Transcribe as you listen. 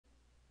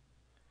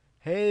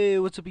Hey,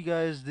 what's up, you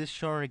guys? This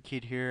Sharon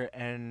Kid here,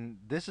 and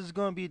this is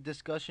going to be a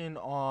discussion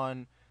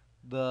on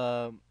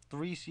the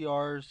three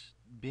CRs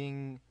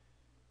being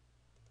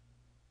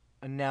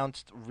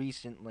announced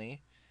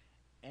recently.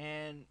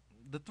 And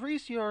the three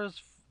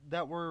CRs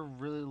that were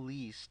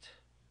released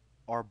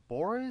are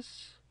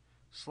Boris,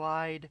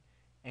 Slide,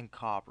 and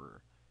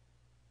Copper.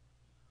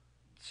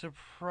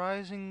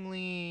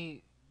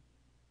 Surprisingly,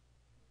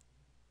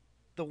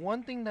 the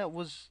one thing that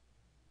was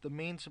the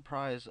main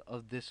surprise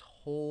of this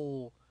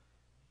whole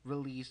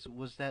release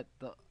was that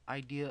the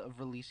idea of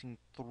releasing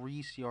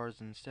three CRs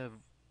instead of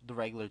the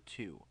regular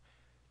two.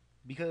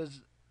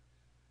 Because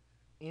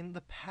in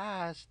the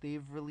past,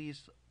 they've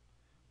released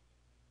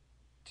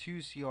two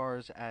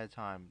CRs at a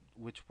time,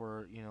 which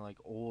were, like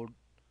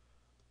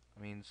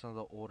some of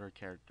the older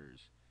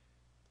characters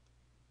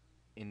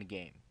in the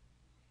game.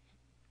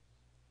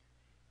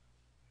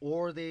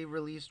 Or they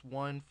released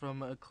one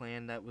from a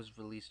clan that was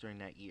released during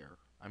that year.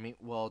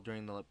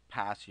 During the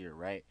past year,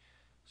 right?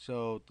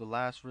 So the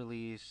last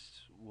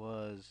release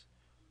was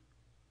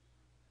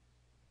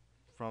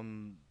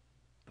from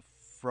the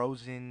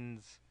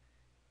Frozens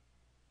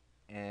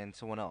and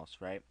someone else,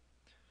 right?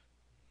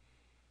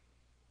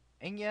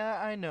 And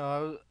yeah, I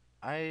know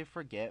I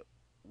forget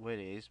what it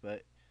is,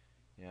 but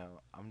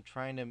I'm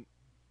trying to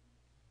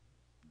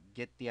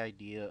get the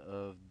idea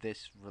of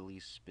this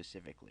release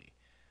specifically.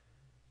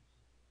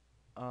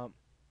 Um,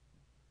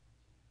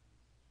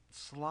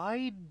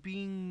 Slide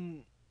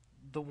being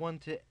the one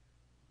to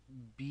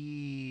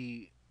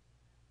be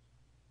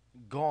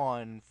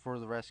gone for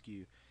the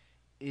rescue.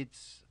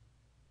 It's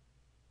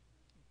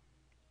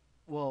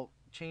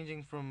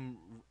changing from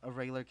a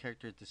regular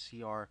character to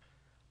CR.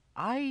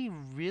 I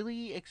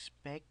really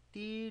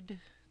expected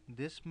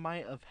this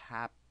might have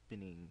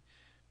happening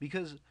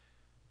because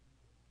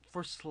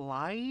for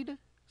Slide's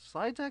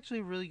actually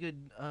a really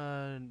good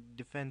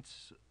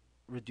defense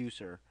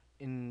reducer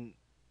in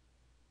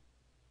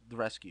the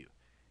rescue.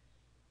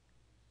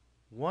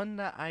 One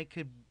that I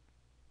could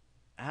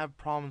have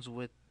problems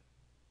with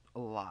a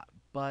lot,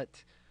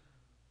 but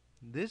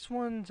this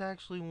one's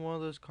actually one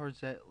of those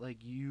cards that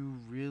you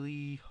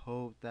really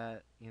hope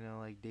that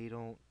they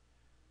don't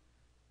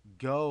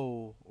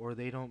go or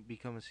they don't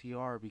become a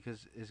CR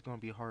because it's going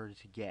to be harder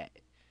to get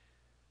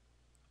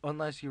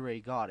unless you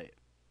already got it.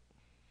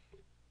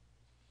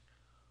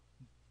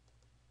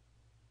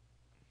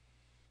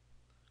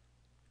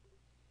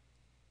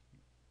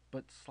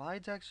 But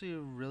Slide's actually a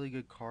really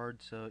good card,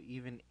 so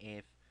even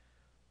if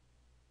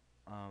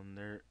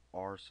there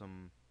are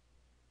some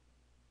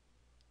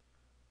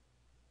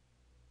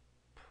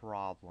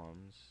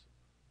problems,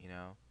 you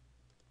know,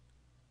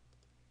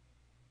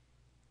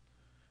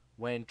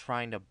 when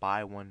trying to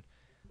buy one,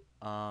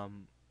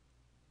 um,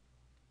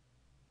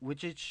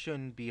 which it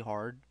shouldn't be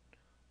hard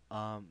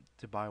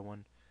to buy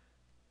one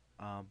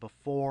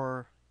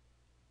before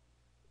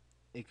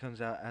it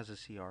comes out as a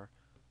CR.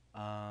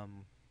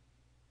 Um,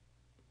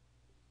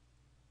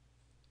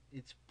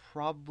 it's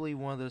probably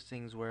one of those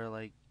things where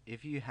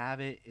if you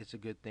have it, it's a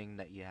good thing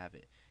that you have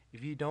it.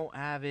 If you don't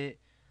have it,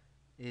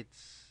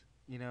 it's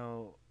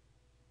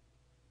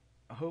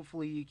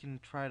hopefully you can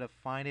try to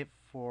find it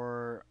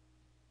for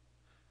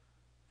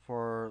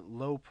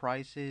low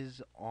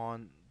prices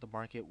on the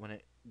market when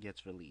it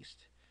gets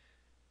released.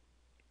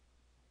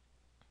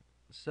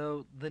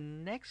 So the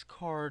next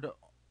card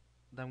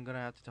that I'm gonna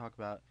have to talk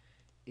about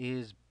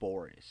is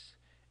Boris,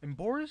 and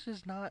Boris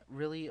is not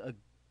really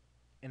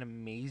an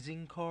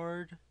amazing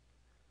card.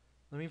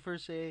 Let me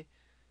first say,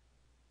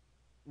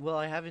 well,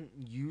 I haven't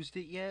used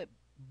it yet,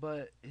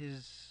 but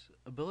his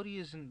ability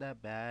isn't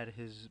that bad.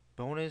 His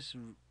bonus,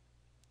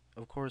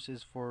 of course,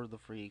 is for the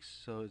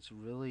freaks, so it's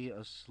really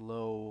a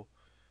slow,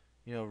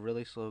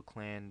 really slow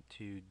clan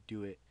to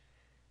do it.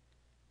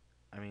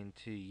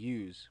 To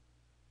use.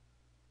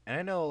 And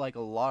I know a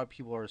lot of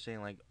people are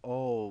saying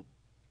 "Oh,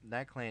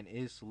 that clan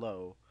is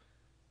slow,"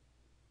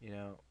 you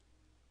know,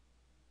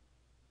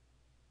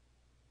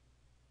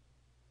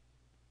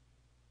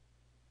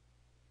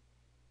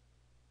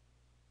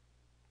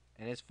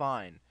 and it's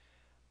fine.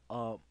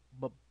 Uh,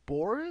 but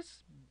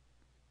Boris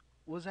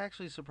was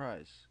actually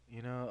surprised,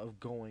 of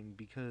going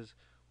because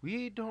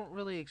we don't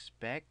really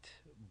expect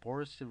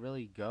Boris to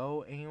really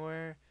go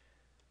anywhere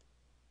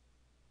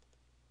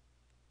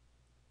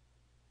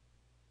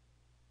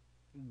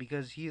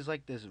because he's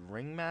like this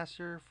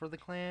ringmaster for the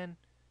clan,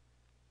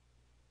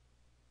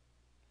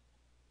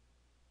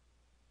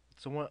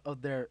 someone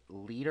of their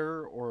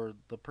leader or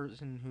the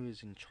person who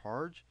is in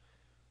charge.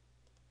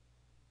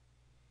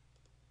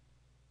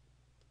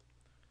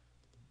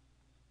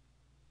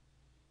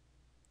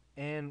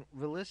 And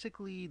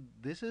realistically,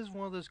 this is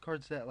one of those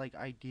cards that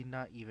I did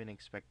not even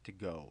expect to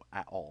go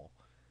at all.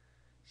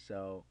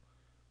 So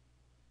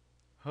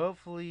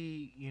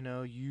hopefully,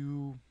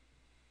 you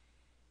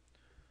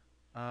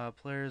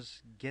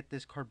players get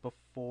this card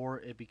before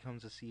it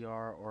becomes a CR,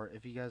 or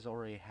if you guys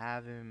already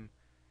have him,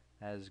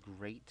 that is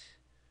great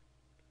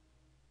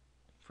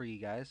for you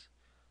guys.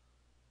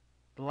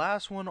 The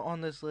last one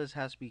on this list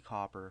has to be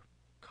Copper.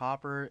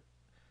 Copper,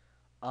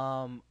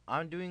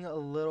 I'm doing a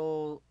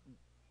little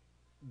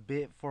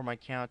bit for my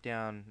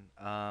countdown,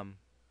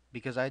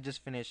 because I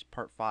just finished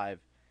part 5,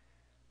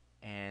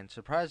 and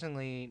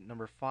surprisingly,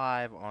 number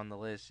 5 on the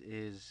list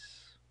is,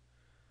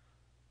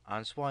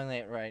 I'm spoiling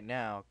it right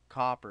now,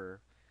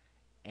 Copper.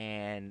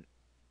 And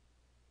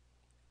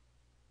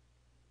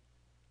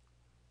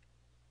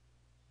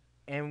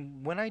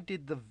when I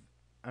did the,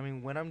 I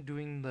mean, when I'm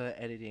doing the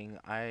editing,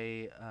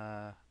 I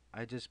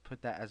just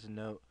put that as a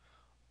note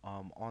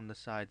on the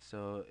side.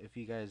 So if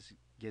you guys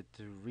get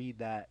to read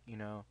that,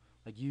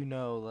 like,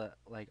 that,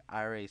 like,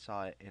 I already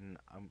saw it and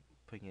I'm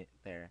putting it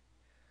there.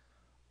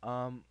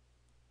 Um,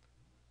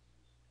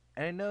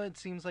 and I know it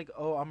seems like,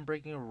 oh, I'm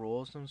breaking a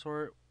rule of some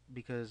sort,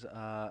 because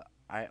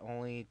I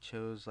only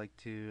chose, like,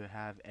 to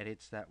have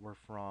edits that were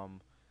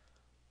from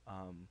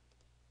um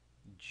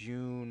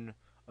June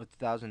of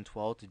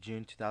 2012 to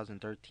June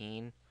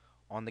 2013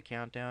 on the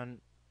countdown.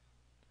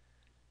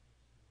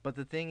 But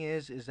the thing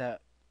is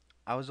that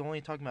I was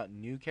only talking about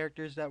new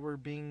characters that were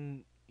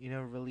being,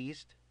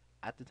 released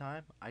at the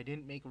time. I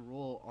didn't make a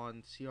rule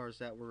on CRs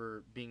that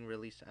were being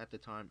released at the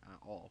time at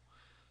all.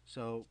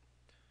 So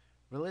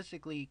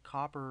realistically,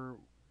 Copper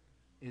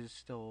is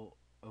still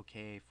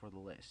okay for the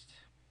list.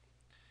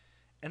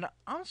 And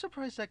I'm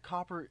surprised that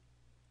Copper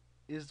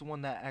is the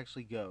one that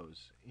actually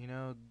goes.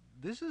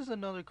 This is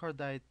another card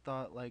that I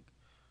thought, like,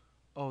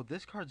 oh,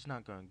 this card's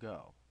not gonna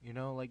go.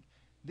 Like,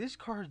 this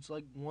card's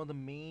like one of the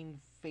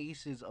main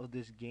faces of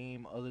this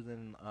game, other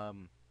than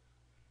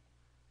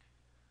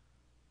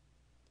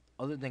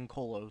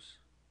Kolos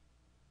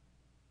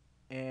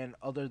and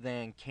other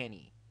than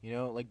Kenny.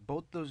 Like,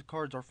 both those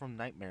cards are from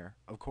Nightmare,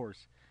 of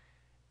course,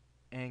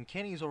 and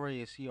Kenny's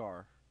already a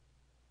CR.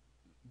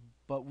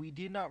 But we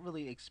did not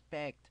really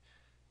expect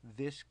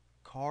this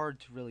card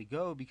to really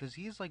go, because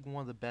he's like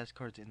one of the best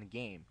cards in the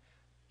game.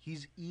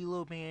 He's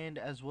elo banned,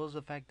 as well as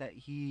the fact that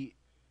he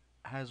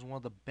has one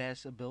of the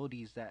best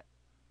abilities that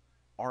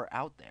are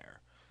out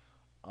there.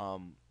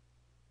 Um,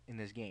 in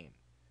this game.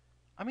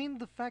 I mean,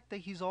 the fact that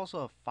he's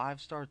also a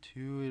 5 star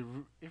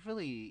too, it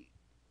really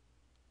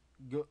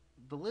go.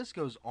 The list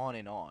goes on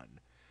and on.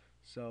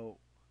 So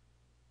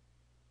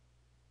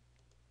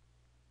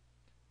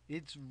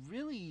it's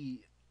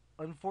really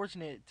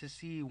unfortunate to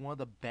see one of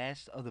the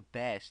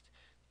best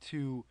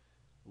to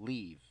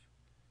leave.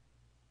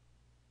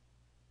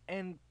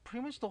 And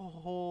pretty much the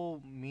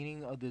whole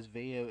meaning of this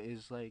video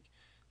is, like,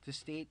 to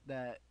state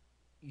that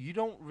you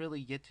don't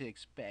really get to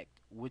expect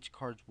which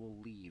cards will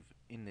leave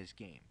in this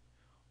game,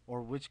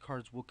 or which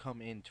cards will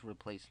come in to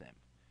replace them.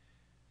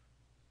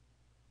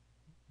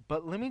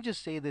 But let me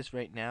just say this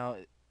right now,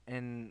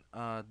 and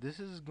this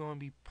is going to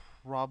be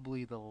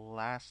probably the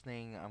last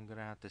thing I'm going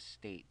to have to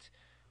state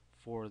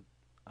for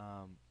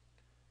um,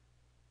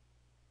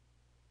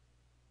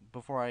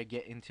 before I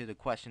get into the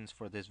questions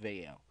for this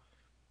video.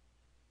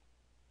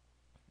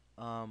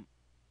 Um,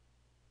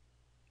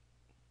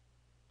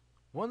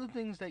 One of the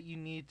things that you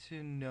need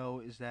to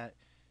know is that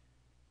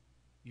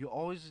you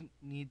always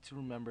need to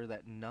remember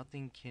that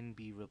nothing can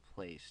be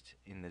replaced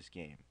in this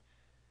game.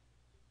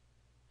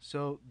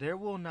 So there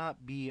will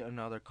not be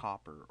another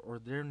Copper,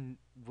 or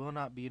will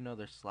not be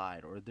another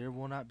Slide, or there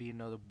will not be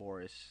another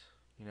Boris.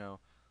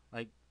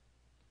 Like,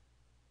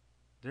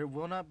 there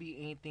will not be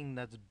anything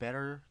that's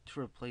better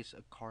to replace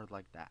a card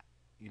like that.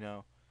 You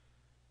know,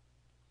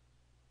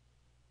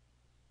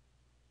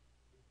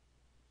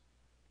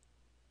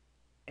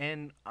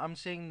 and I'm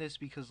saying this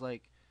because,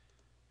 like,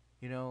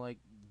 like,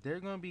 they're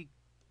gonna be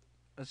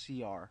a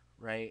CR,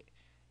 right?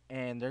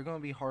 And they're gonna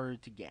be harder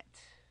to get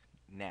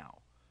now,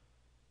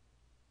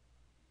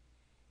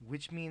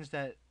 which means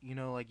that,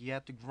 like, you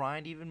have to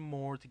grind even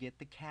more to get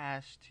the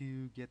cash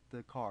to get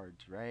the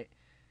cards, right?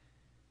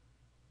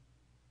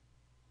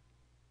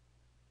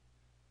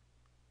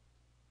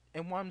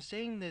 And why I'm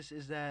saying this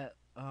is that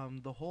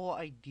the whole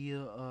idea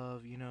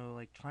of,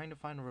 like, trying to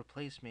find a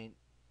replacement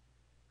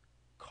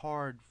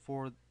card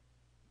for,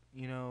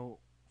 you know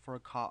for a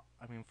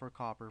for a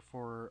Copper,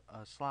 for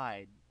a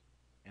Slide,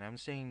 and I'm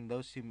saying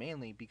those two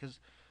mainly because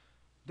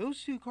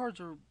those two cards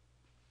are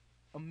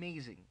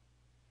amazing.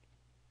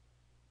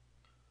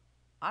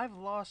 I've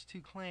lost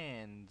to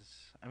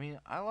clans.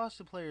 I lost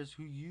to players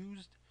who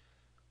used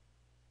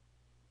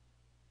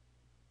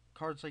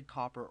cards like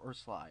Copper or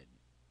Slide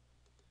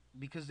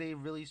because they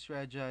really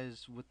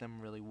strategized with them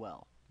really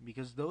well.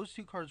 Because those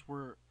two cards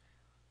were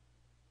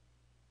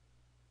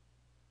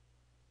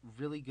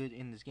really good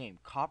in this game.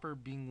 Copper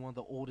being one of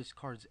the oldest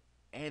cards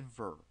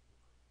ever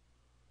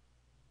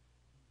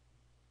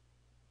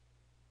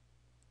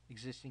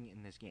existing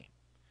in this game.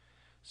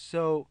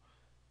 So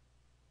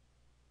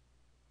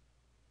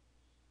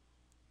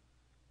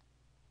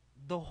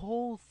the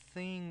whole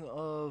thing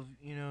of,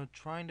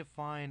 trying to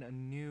find a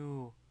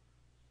new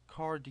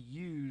card to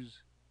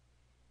use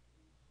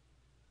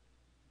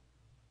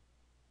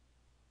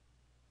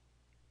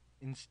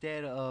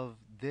instead of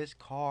this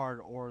card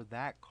or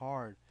that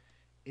card,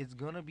 it's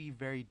going to be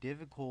very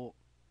difficult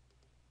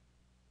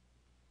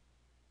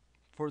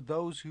for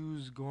those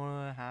who's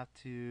going to have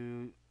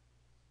to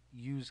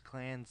use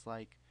clans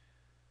like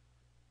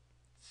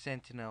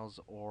sentinels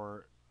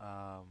or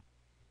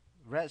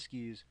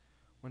rescues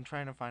when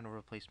trying to find a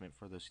replacement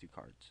for those two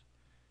cards.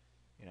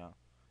 You know,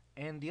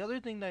 and the other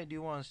thing that I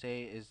do want to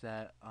say is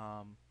that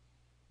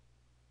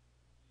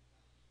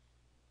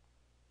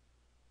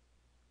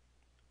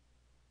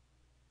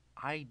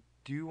I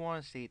do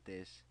want to state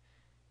this.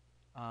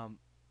 Um,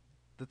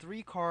 the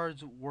three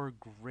cards were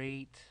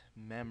great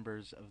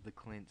members of the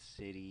Clint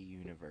City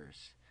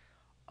universe.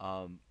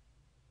 Um,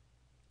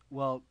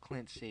 well,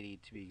 Clint City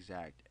to be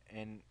exact,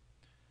 and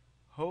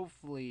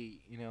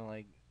hopefully,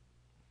 like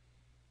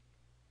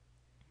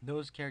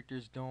those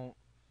characters don't,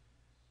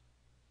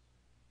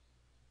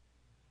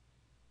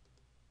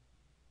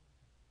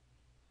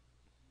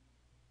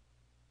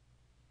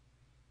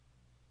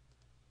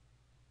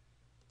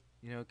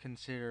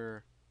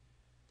 consider,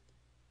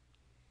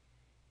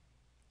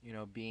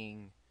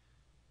 being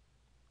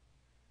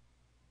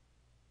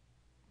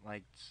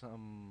like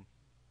some.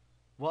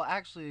 Well,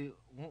 actually,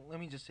 let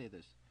me just say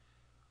this.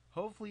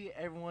 Hopefully,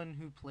 everyone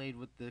who played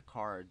with the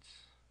cards,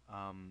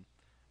 um,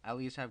 at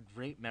least have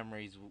great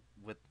memories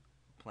with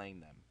playing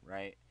them,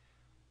 right?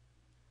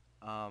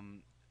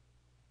 Um,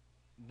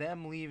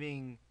 them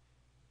leaving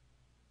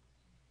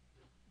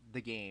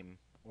the game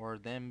or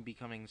them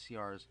becoming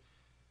CRs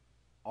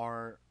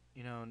are,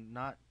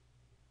 not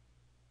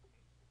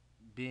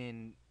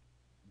been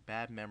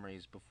bad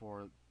memories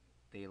before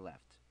they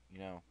left, you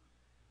know.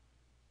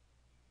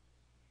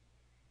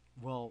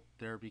 Well,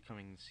 they're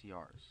becoming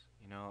CRs,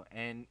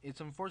 and it's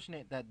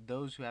unfortunate that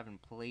those who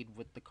haven't played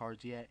with the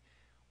cards yet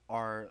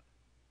are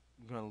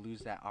going to lose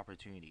that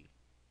opportunity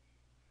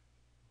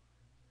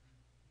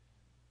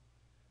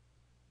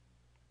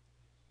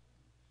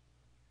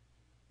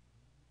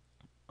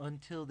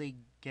until they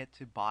get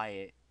to buy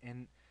it.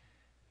 And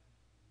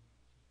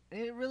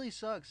it really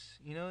sucks,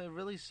 it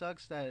really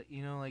sucks that,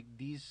 like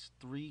these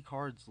three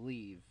cards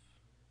leave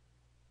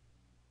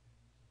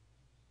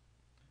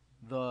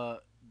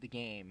the the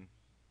game,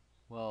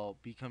 well,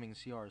 becoming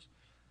CRs,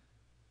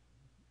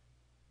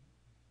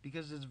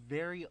 because it's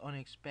very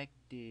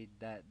unexpected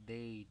that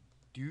they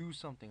do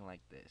something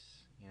like this.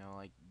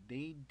 Like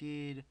they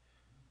did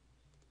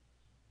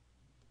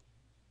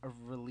a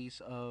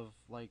release of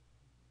like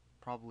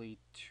probably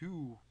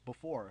two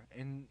before,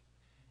 and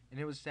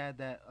it was sad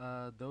that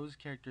those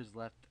characters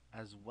left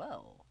as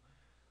well.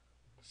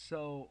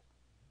 So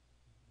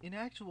in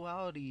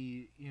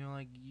actuality,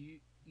 like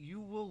you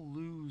will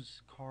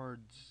lose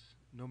cards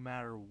no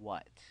matter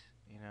what,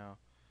 you know.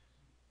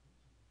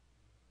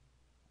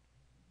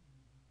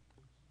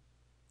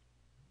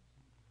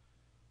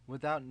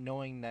 Without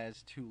knowing that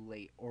it's too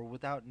late, or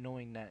without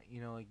knowing that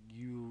like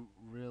you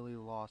really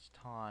lost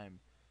time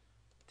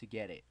to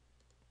get it.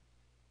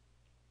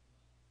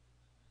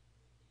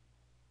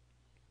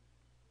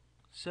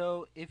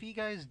 So if you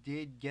guys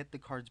did get the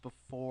cards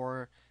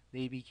before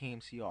they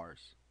became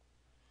CRs,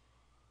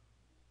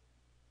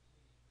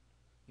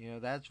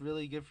 that's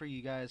really good for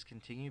you guys.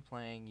 Continue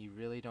playing. You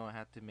really don't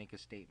have to make a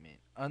statement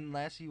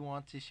unless you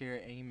want to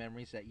share any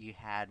memories that you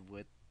had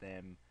with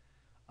them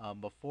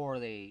before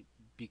they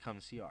become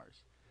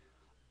CRs.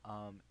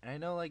 And I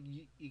know like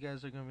you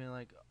guys are gonna be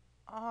like,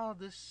 "Oh,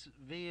 this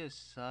video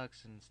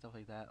sucks" and stuff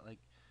like that. Like,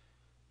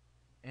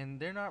 and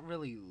they're not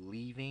really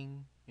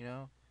leaving,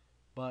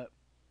 but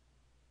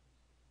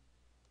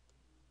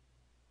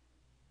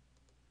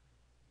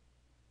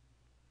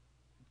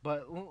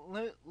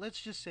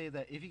let's just say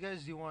that if you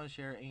guys do want to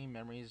share any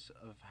memories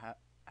of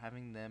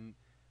having them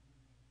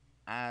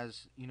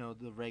as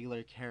the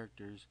regular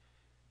characters,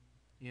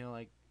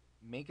 like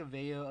make a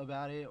video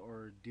about it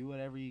or do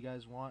whatever you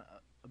guys want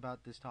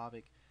about this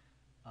topic.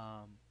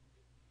 Um,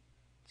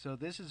 so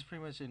this is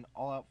pretty much an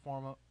all-out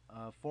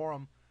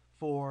forum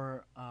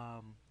for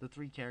the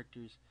three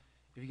characters.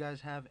 If you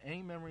guys have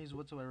any memories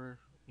whatsoever,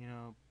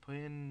 put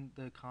in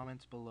the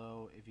comments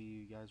below if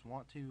you guys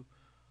want to,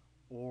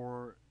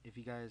 or if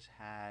you guys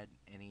had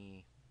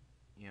any,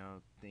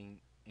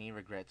 any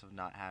regrets of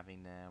not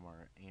having them,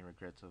 or any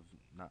regrets of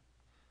not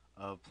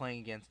of playing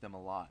against them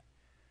a lot.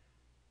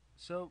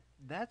 So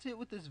that's it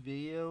with this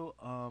video.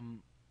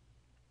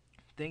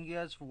 Thank you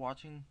guys for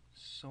watching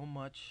so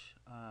much.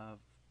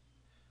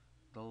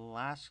 The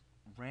last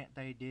rant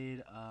that I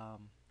did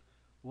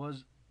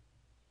was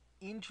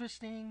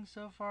interesting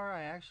so far.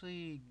 I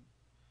actually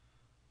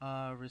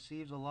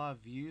received a lot of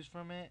views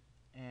from it,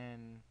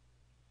 and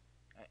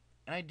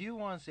I do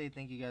want to say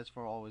thank you guys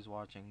for always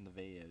watching the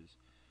videos.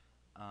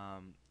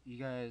 You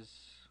guys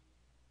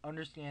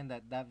understand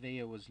that that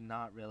video was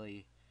not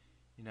really,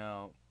 you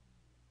know,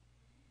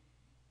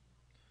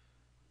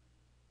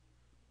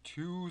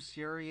 too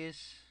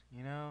serious,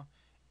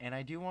 And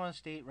I do want to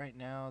state right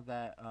now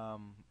that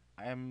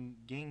I'm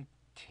getting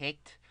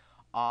ticked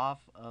off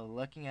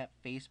looking at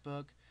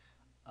Facebook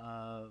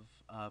of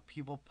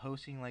people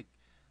posting like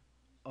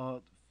uh,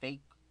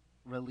 fake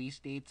release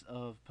dates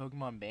of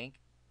Pokemon Bank.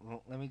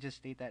 Let me just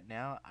state that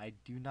now. I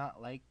do not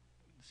like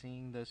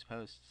seeing those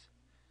posts.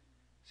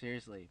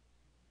 Seriously.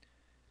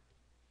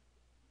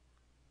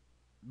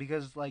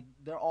 Because like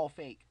they're all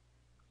fake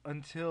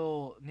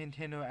until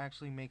Nintendo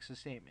actually makes a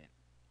statement.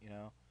 you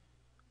know.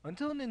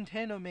 Until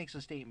Nintendo makes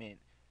a statement,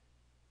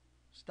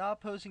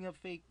 stop posting up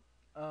fake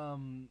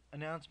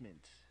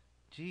announcements.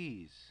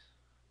 Jeez.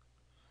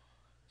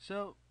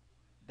 So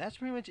that's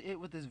pretty much it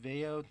with this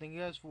video. Thank you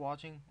guys for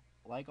watching.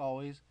 Like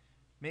always,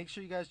 make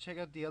sure you guys check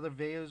out the other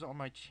videos on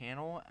my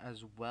channel,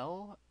 as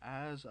well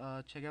as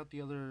check out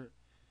the other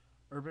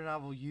urban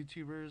novel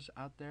YouTubers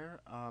out there.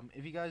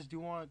 If you guys do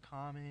want to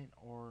comment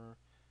or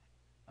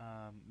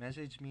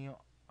message me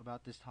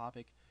about this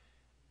topic,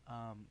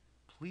 um,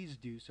 please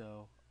do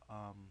so.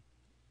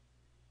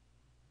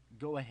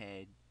 Go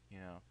ahead, you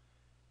know.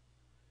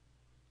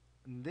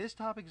 This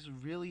topic is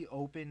really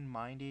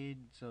open-minded,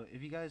 so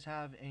if you guys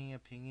have any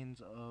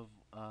opinions of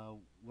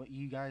what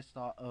you guys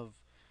thought of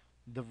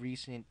the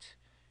recent,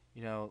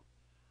 you know,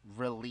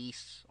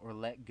 release or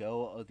let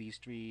go of these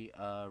three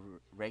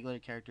regular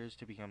characters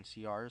to become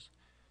CRs,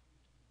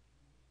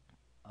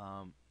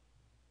 um,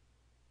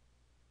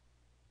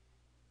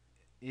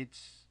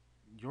 it's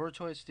your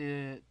choice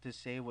to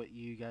say what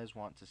you guys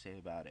want to say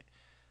about it.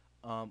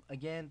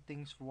 Again,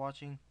 thanks for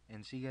watching,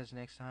 and see you guys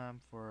next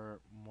time for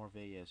more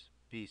videos.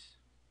 Peace.